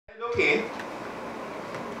Okay,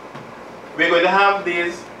 we're going to have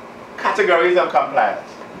these categories of compliance,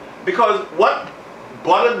 because what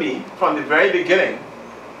bothered me from the very beginning,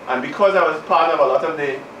 and because I was part of a lot of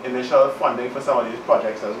the initial funding for some of these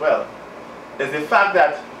projects as well, is the fact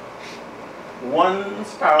that one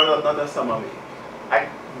sparrow does not a summer way. I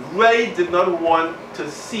really did not want to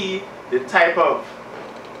see the type of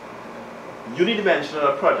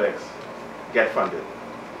unidimensional projects get funded,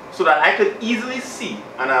 so that I could easily see,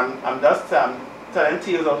 and I'm just telling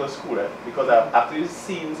tales out of school, because I've actually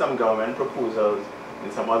seen some government proposals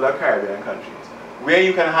in some other Caribbean countries where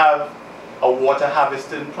you can have a water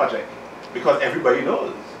harvesting project, because everybody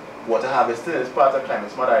knows water harvesting is part of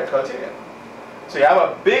climate smart agriculture. So you have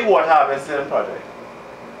a big water harvesting project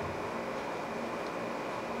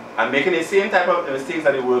and making the same type of mistakes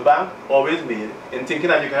that the World Bank always made in thinking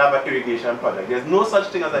that you can have an irrigation project. There's no such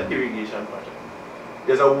thing as an irrigation project.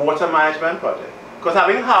 There's a water management project. Because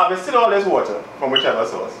having harvested all this water from whichever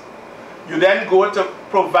source, you then go to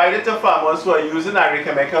provide it to farmers who are using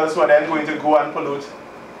agri-chemicals who are then going to go and pollute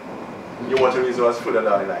your water resource further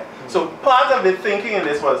down the line. So part of the thinking in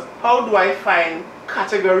this was, how do I find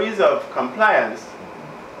categories of compliance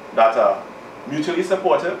that are mutually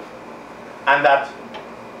supportive and that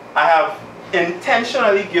I have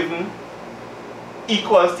intentionally given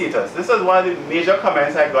equal status? This is one of the major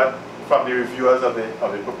comments I got from the reviewers of the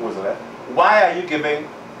proposal. Why are you giving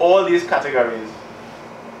all these categories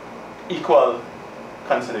equal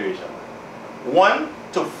consideration? One,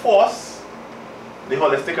 to force the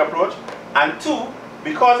holistic approach, and two,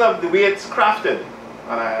 because of the way it's crafted,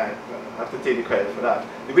 and I have to take the credit for that,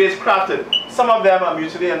 the way it's crafted, some of them are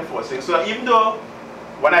mutually enforcing. So even though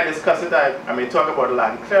when I discuss it, I may talk about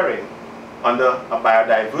land clearing under a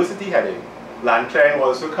biodiversity heading, land clearing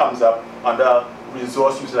also comes up under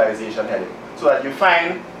resource utilization heading, so that you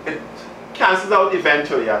find it cancels out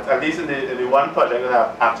eventually, at least in the one project that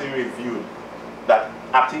I've actually reviewed that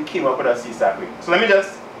actually came up with a CSAC rate. So let me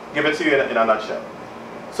just give it to you in a nutshell.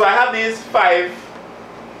 So I have these 5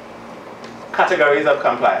 categories of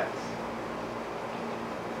compliance,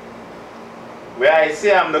 where I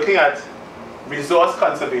say I'm looking at resource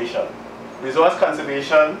conservation. Resource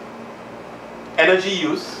conservation, energy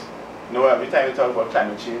use. You know, every time we talk about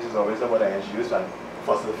climate change, it's always about energy use and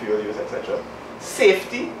fossil fuel use, etc.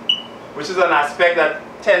 Safety, which is an aspect that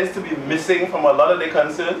tends to be missing from a lot of the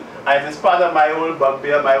concerns, and it is part of my whole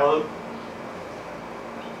bugbear, my whole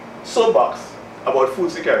soapbox about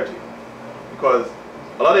food security. Because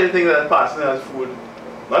a lot of the things that are passing as food,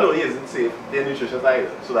 not only is it safe, they're nutritious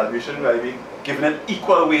either, so that we shouldn't really be giving it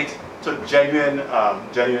equal weight to genuine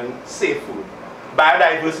safe food.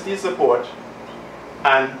 Biodiversity support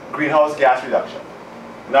and greenhouse gas reduction.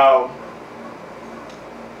 Now,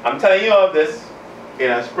 I'm telling you all of this in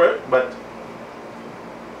a spirit, but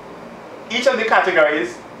each of the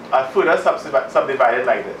categories are further subdivided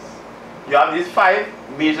like this. You have these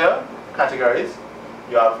 5 major categories.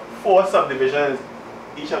 You have 4 subdivisions,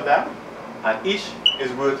 each of them, and each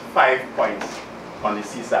is worth 5 points on the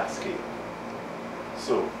CSAT scale.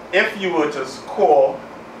 So if you were to score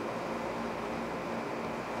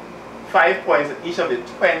 5 points in each of the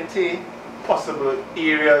 20 possible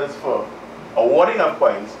areas for awarding of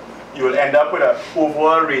points, you will end up with an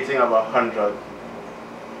overall rating of 100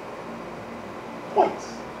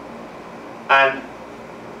 points. And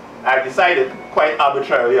I decided, quite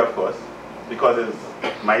arbitrarily of course, because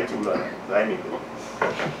it's my tool on it, so I make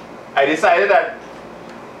it. I decided that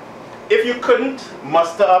if you couldn't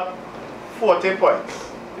muster up 40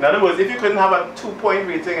 points, in other words, if you couldn't have a 2-point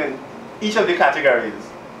rating in each of the categories,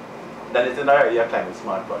 then it's not really a climate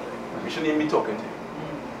smart project. We shouldn't even be talking to you.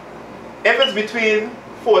 If it's between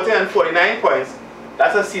 40 and 49 points,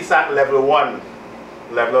 that's a CSAT level 1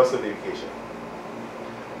 level of certification.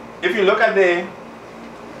 If you look at the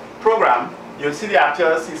program, you'll see the actual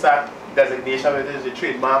CSAT designation, which is the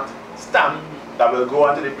trademark stamp that will go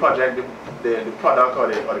onto the project, the product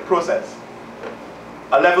or the process.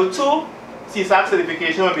 A level 2 CSAT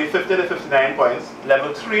certification will be 50 to 59 points.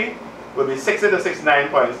 Level 3 will be 60 to 69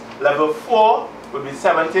 points. Level 4 will be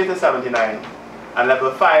 70 to 79. And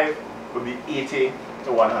level 5 will be 80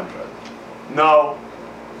 to 100. Now,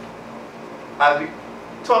 as we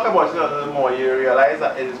talk about it a little more, you realize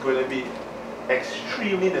that it is going to be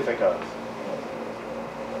extremely difficult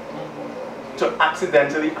to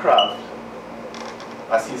accidentally craft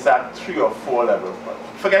a CSAT 3 or 4 level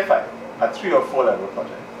project. Forget 5, a 3 or 4 level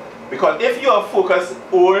project. Because if you are focused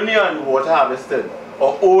only on water harvesting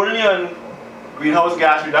or only on greenhouse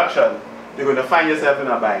gas reduction, you're going to find yourself in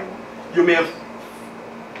a bind. You may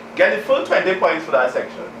get the full 20 points for that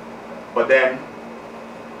section, but then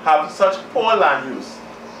have such poor land use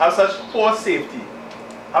have such poor safety,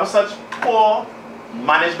 have such poor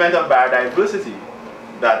management of biodiversity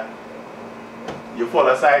that you fall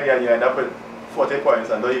aside and you end up with 40 points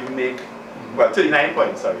and don't even make, well, 39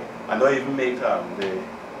 points, sorry, and don't even make the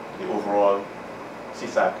overall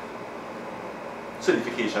CSAC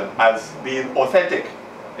certification as being authentic,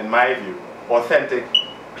 in my view, authentic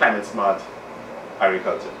climate smart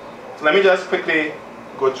agriculture. So let me just quickly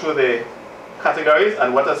go through the categories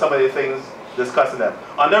and what are some of the things discussed in them.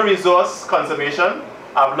 Under resource conservation,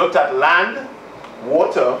 I've looked at land,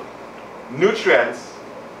 water, nutrients,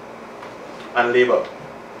 and labor.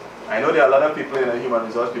 I know there are a lot of people in the human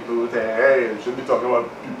resource people who say, hey, you should be talking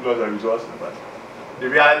about people as a resource, but the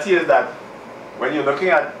reality is that when you're looking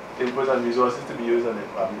at inputs and resources to be used on it,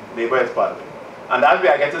 labor is part of it. And that way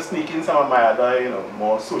I get to sneak in some of my other,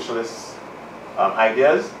 more socialist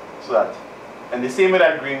ideas, so that, in the same way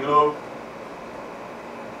that Green Globe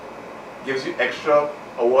gives you extra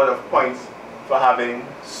award of points for having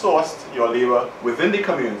sourced your labor within the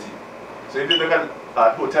community. So if you look at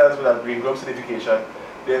hotels with a Green Globe certification,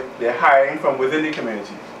 they're hiring from within the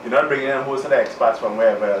community. You're not bringing in a whole set of expats from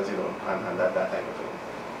wherever else, and that type of thing.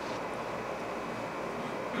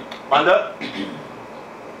 Under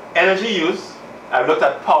energy use, I've looked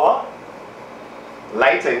at power,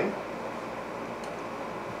 lighting,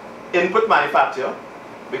 input manufacture,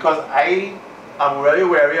 because I am really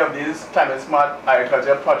wary of these climate smart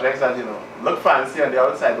agriculture projects that look fancy on the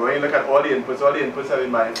outside, but when you look at all the inputs have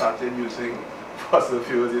been manufactured using fossil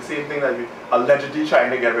fuels, the same thing that we're allegedly trying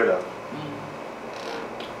to get rid of.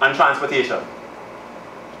 And transportation.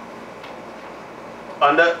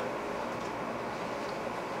 Under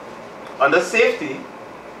safety,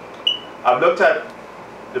 I've looked at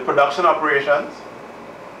the production operations,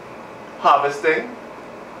 harvesting,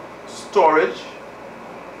 storage,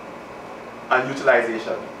 and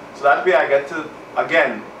utilization. So that way I get to,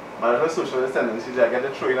 again, my little socialist tendencies, I get to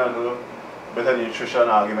throw in a little bit of nutrition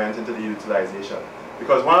argument into the utilization.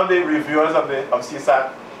 Because one of the reviewers of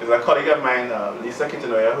CSAC is a colleague of mine, Lisa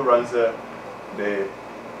Kitinoya, who runs the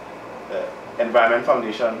Environment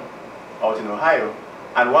Foundation out in Ohio.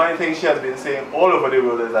 And one of the things she has been saying all over the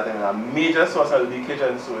world is that a major source of leakage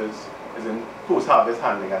and so is in post-harvest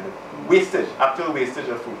handling and the wastage, actual wastage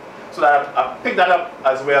of food. So that I picked that up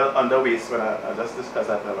as well under waste when I just discussed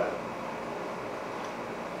that in a while.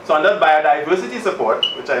 So under biodiversity support,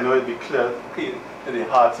 which I know will be clear to the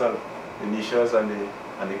hearts of the Nishas and the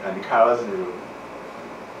Carols in the room.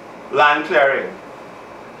 Land clearing.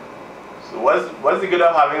 So what's the good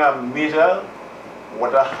of having a major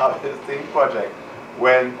water harvesting project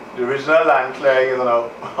when the original land clearing is on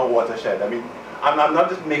a watershed? I mean, I'm not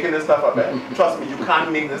just making this stuff up. Trust me, you can't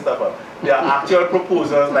make this stuff up. There are actual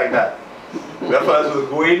proposals like that. Where fellas will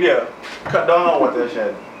go in there, cut down a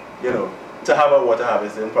watershed, to have a water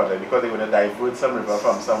harvesting project because they're going to divert some river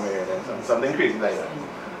from somewhere and something crazy like that.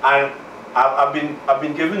 And I've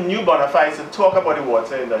been given new bona fides to talk about the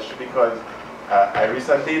water industry because I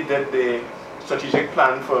recently did the strategic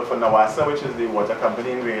plan for Nawasa, which is the water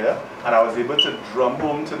company in Grenada, and I was able to drum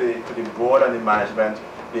home to the board and the management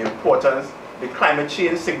the importance, the climate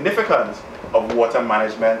change significance of water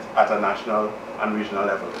management at a national and regional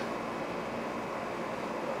level.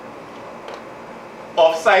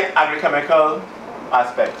 Off-site agrochemical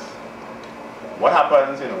aspects. What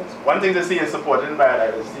happens, it's one thing to see is supporting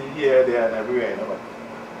biodiversity here, there, and everywhere, but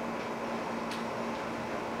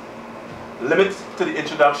limits to the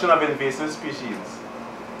introduction of invasive species.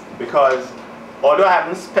 Because although I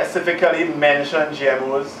haven't specifically mentioned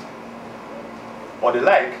GMOs or the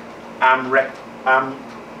like, I'm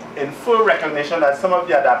in full recognition that some of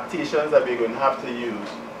the adaptations that we're going to have to use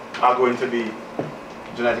are going to be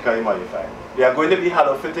genetically modified. They are going to be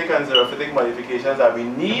halophytic and xerophytic modifications that we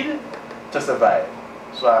need to survive.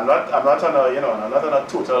 So I'm not on a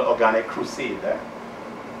total organic crusade there.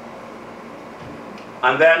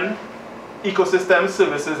 And then ecosystem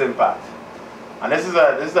services impact. And this is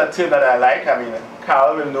a term that I like. I mean,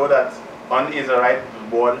 Carol will know that on Israelite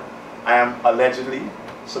board, I am allegedly,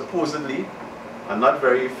 supposedly, and not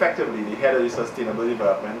very effectively the head of the Sustainable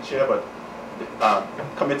Development Chair, but the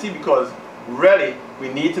committee, because really we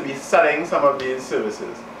need to be selling some of these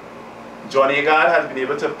services. John Agard has been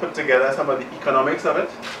able to put together some of the economics of it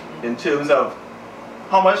in terms of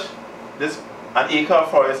how much an acre of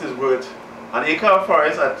forest is worth. An acre of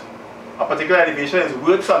forest at a particular elevation is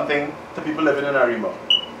worth something to people living in Arima,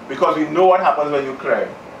 because we know what happens when you clear.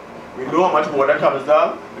 We know how much water comes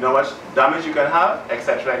down, we know how much damage you can have,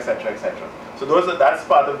 etc., etc., etc. So that's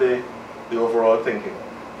part of the overall thinking.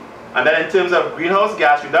 And then in terms of greenhouse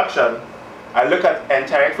gas reduction, I look at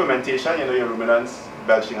enteric fermentation, your ruminants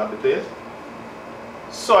belching up the place.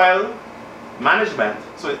 soil management.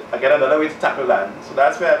 So again, another way to tackle land. So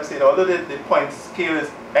that's where I'm saying, although the point scale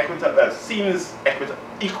is equitable, seems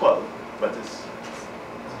equal, but it's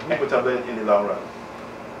equitable in the long run.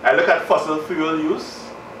 I look at fossil fuel use,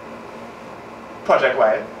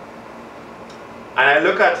 project-wide, and I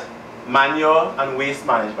look at manure and waste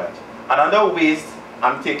management. And under waste,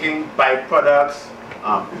 I'm taking byproducts,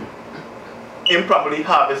 improperly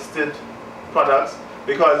harvested products,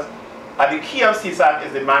 because the key of CSAC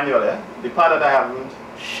is the manual. The part that I haven't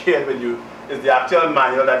shared with you is the actual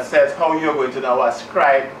manual that says how you're going to now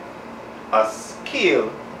ascribe a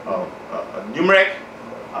scale, a numeric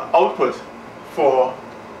output for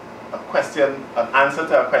a question, an answer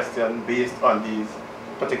to a question based on these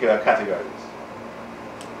particular categories.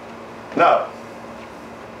 Now,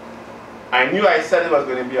 I knew I said it was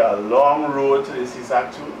going to be a long road to the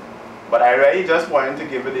CSAC 2, but I really just wanted to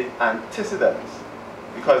give it the antecedents,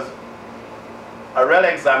 because a real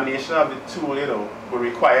examination of the tool, will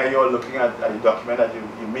require you looking at the document that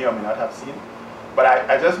you may or may not have seen. But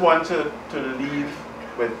I just want to leave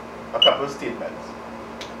with a couple of statements.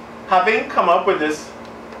 Having come up with this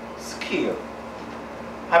scale,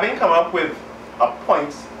 having come up with a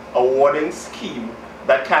points awarding scheme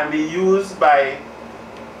that can be used by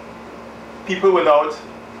people without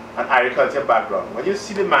an agriculture background. When you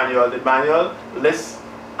see the manual lists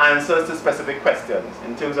answers to specific questions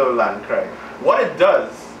in terms of land crime. What it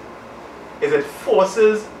does is it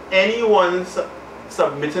forces anyone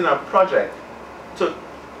submitting a project to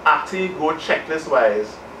actually go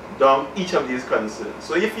checklist-wise down each of these concerns.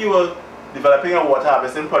 So if you were developing a water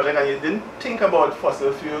harvesting project and you didn't think about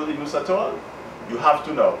fossil fuel use at all, you have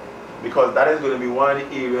to now, because that is going to be one of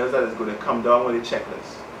the areas that is going to come down with the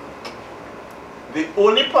checklist. The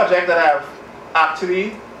only project that I have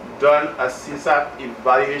actually done a CSAC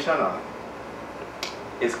evaluation on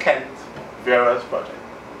is Kent Vera's project,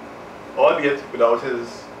 albeit without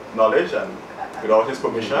his knowledge and without his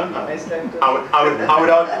permission, and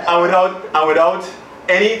without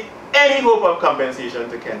any hope of compensation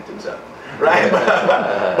to Kent himself, right?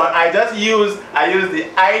 But I use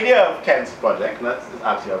the idea of Kent's project, not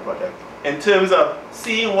actually a project, in terms of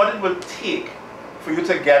seeing what it would take for you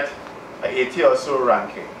to get an 80 or so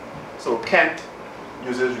ranking. So Kent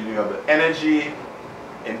uses renewable energy.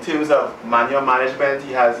 In terms of manure management,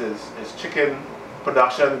 he has his chicken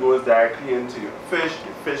production goes directly into your fish,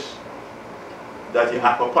 that your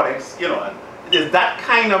aquaponics, and it is that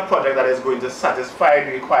kind of project that is going to satisfy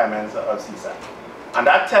the requirements of CSAC. And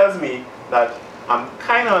that tells me that I'm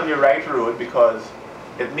kind of on the right road, because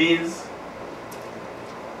it means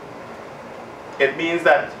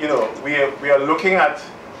that we are looking at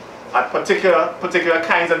particular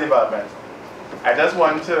kinds of development. I just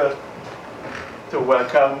want to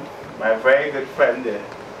welcome my very good friend, the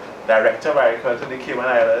Director of Agriculture in the Cayman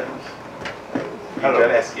Islands,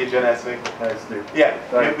 Adrian Eswick. Nice to Yeah,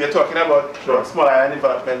 we're talking about small island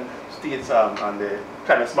development states and the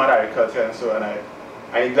kind of smart agriculture and so on.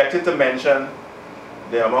 I neglected to mention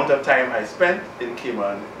the amount of time I spent in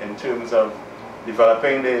Cayman in terms of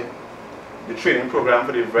developing the training program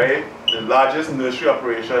for the largest nursery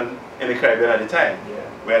operation in the Caribbean at the time,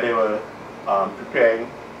 where they were preparing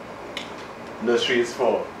nurseries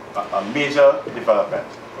for a major development.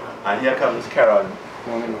 And here comes Karen.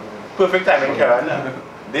 Perfect timing, Karen.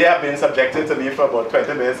 They have been subjected to me for about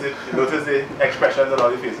 20 minutes. You notice the expressions on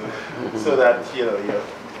all the faces. So that, you're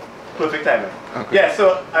perfect timing. Okay. Yeah,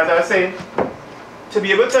 so as I was saying, to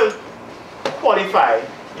be able to qualify,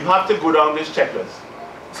 you have to go down this checklist.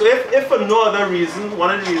 So if for no other reason,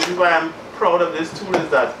 one of the reasons why I'm proud of this tool is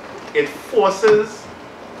that it forces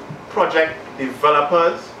project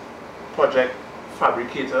developers, project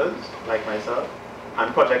fabricators like myself,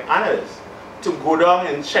 and project analysts to go down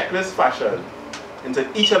in checklist fashion into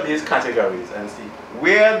each of these categories and see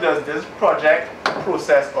where does this project,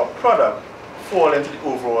 process, or product fall into the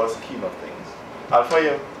overall scheme of things. Alpha,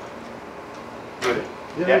 you good?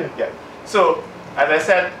 Yeah. So, as I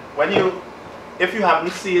said, if you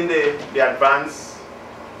haven't seen the advanced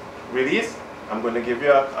release, I'm going to give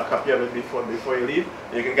you a copy of it before you leave.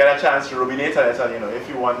 You can get a chance to ruminate on it, and if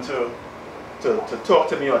you want to talk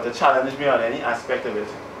to me or to challenge me on any aspect of it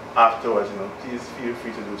afterwards, please feel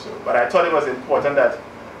free to do so. But I thought it was important that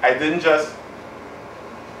I didn't just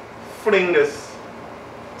fling this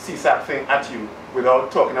CSAC thing at you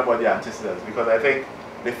without talking about the antecedents, because I think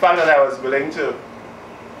the fact that I was willing to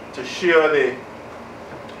share the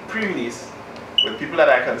pre-release with people that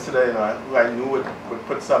I consider, who I knew would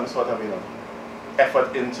put some sort of,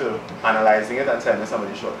 effort into analyzing it and sending some of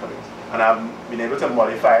the shortcomings. And I've been able to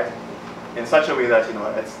modify it in such a way that,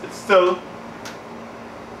 it's still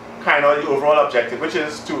kind of the overall objective, which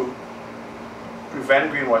is to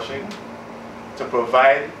prevent greenwashing, to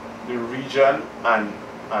provide the region and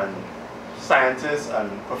scientists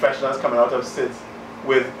and professionals coming out of SIDS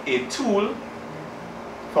with a tool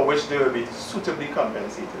for which they will be suitably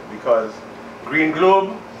compensated, because Green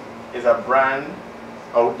Globe is a brand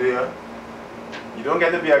out there. You don't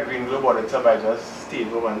get to be a Green Globe auditor by just staying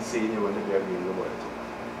home and saying you want to be a Green Globe auditor.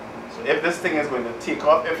 So if this thing is going to take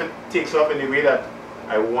off, if it takes off in the way that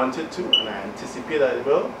I want it to, and I anticipate that it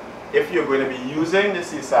will, if you're going to be using the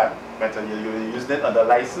CSAC method, you're going to be using it under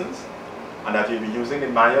license, and that you'll be using the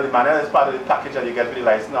manual. The manual is part of the package that you get with the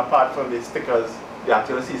license, apart from the stickers, the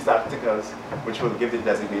actual CSAC stickers, which will give the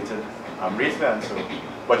designated rating and so.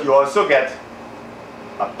 But you also get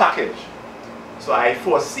a package. So I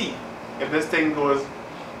foresee, if this thing goes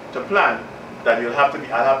to plan, that I'll have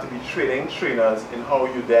to be training trainers in how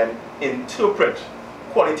you then interpret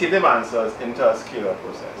qualitative answers into a scale-up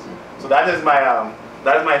process. So that is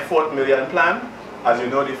my 4th million plan. As you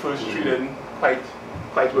know, the first 3 didn't quite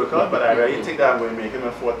work out, but I really think that I'm going to make it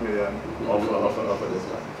my 4th million of this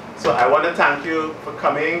one. So I want to thank you for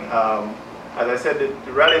coming. As I said,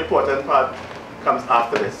 the really important part comes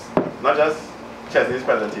after this. Not just Chesney's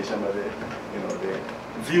presentation, but the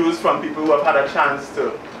views from people who have had a chance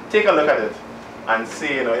to take a look at it and see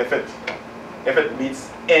if it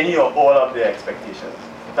meets any or all of their expectations.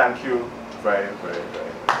 Thank you very, very,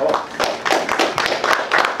 very much.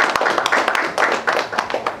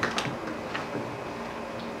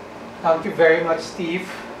 Thank you very much,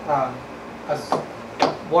 Steve. As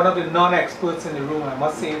one of the non-experts in the room, I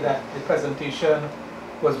must say that the presentation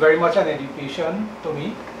was very much an education to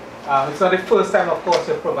me. It's not the first time, of course,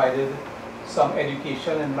 you've provided some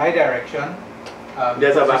education in my direction.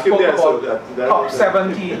 There's a vacuum there, so that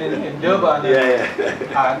COP17 in Durban.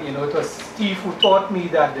 Yeah. And it was Steve who taught me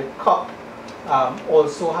that the COP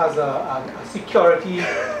also has a security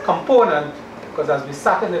component, because as we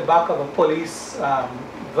sat in the back of a police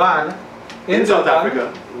van in South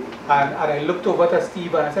Africa, and I looked over to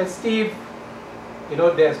Steve and I said, Steve,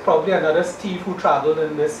 there's probably another Steve who traveled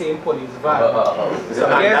in the same police van. So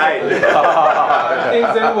I guess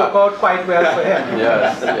things didn't work out quite well for him.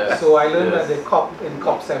 Yes. So I learned that the cop in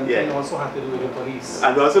COP17 also had to do with the police.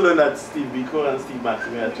 And also learned that Steve Biko and Steve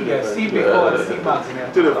Maximay are two different. Yeah, Steve Biko and Steve Maximay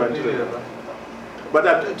are two different. But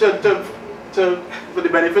for the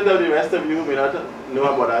benefit of the rest of you who may not know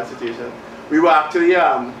about that situation, we were actually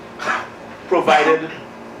provided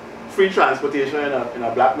free transportation in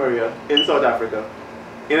a Black Maria in South Africa,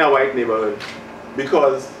 in a white neighborhood,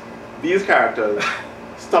 because these characters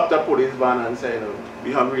stopped a police van and said,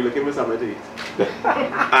 "We hungry, looking for something to eat."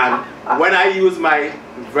 And when I use my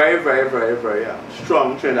very, very, very, very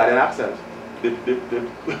strong Trinidadian accent,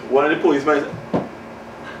 one of the policemen said,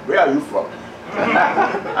 "Where are you from?"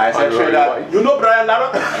 I said, Trinidad. "You know Brian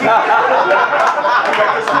Lara?"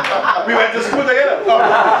 we went to school together.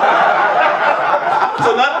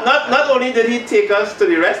 So not only did he take us to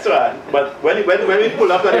the restaurant, but when we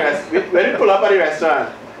pull up at the restaurant,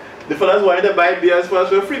 the fellas wanted to buy beers for us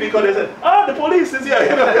for free because they said, "The police is here."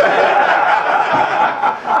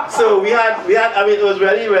 So we had. I mean, it was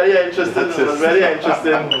really, really interesting. It was really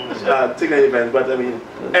interesting thing event. But I mean,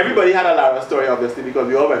 everybody had a Lara story, obviously, because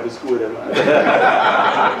we all went to school with them.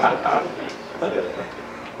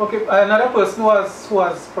 Okay, another person who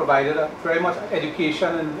has provided very much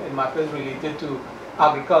education in matters related to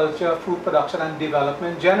agriculture, food production and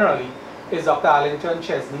development generally is Dr. Allington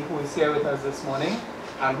Chesney, who is here with us this morning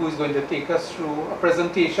and who is going to take us through a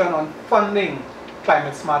presentation on funding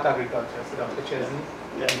climate smart agriculture. So Dr. Chesney,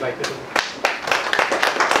 invite you to